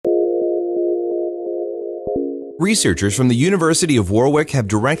Researchers from the University of Warwick have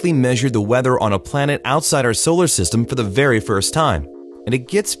directly measured the weather on a planet outside our solar system for the very first time, and it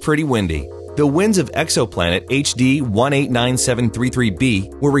gets pretty windy. The winds of exoplanet HD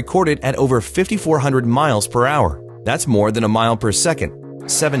 189733b were recorded at over 5,400 miles per hour. That's more than a mile per second,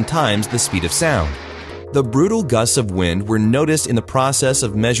 7 times the speed of sound. The brutal gusts of wind were noticed in the process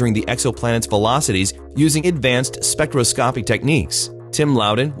of measuring the exoplanet's velocities using advanced spectroscopy techniques. Tim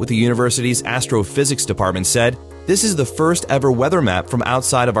Loudon with the university's astrophysics department said, "This is the first ever weather map from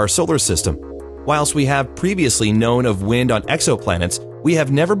outside of our solar system. Whilst we have previously known of wind on exoplanets, we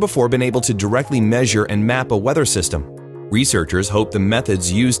have never before been able to directly measure and map a weather system." Researchers hope the methods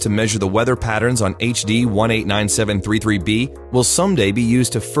used to measure the weather patterns on HD 189733b will someday be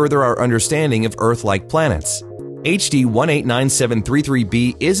used to further our understanding of Earth-like planets. HD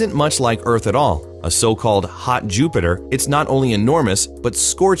 189733b isn't much like Earth at all. A so-called hot Jupiter, it's not only enormous, but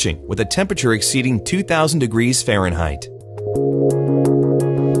scorching, with a temperature exceeding 2,000 degrees Fahrenheit.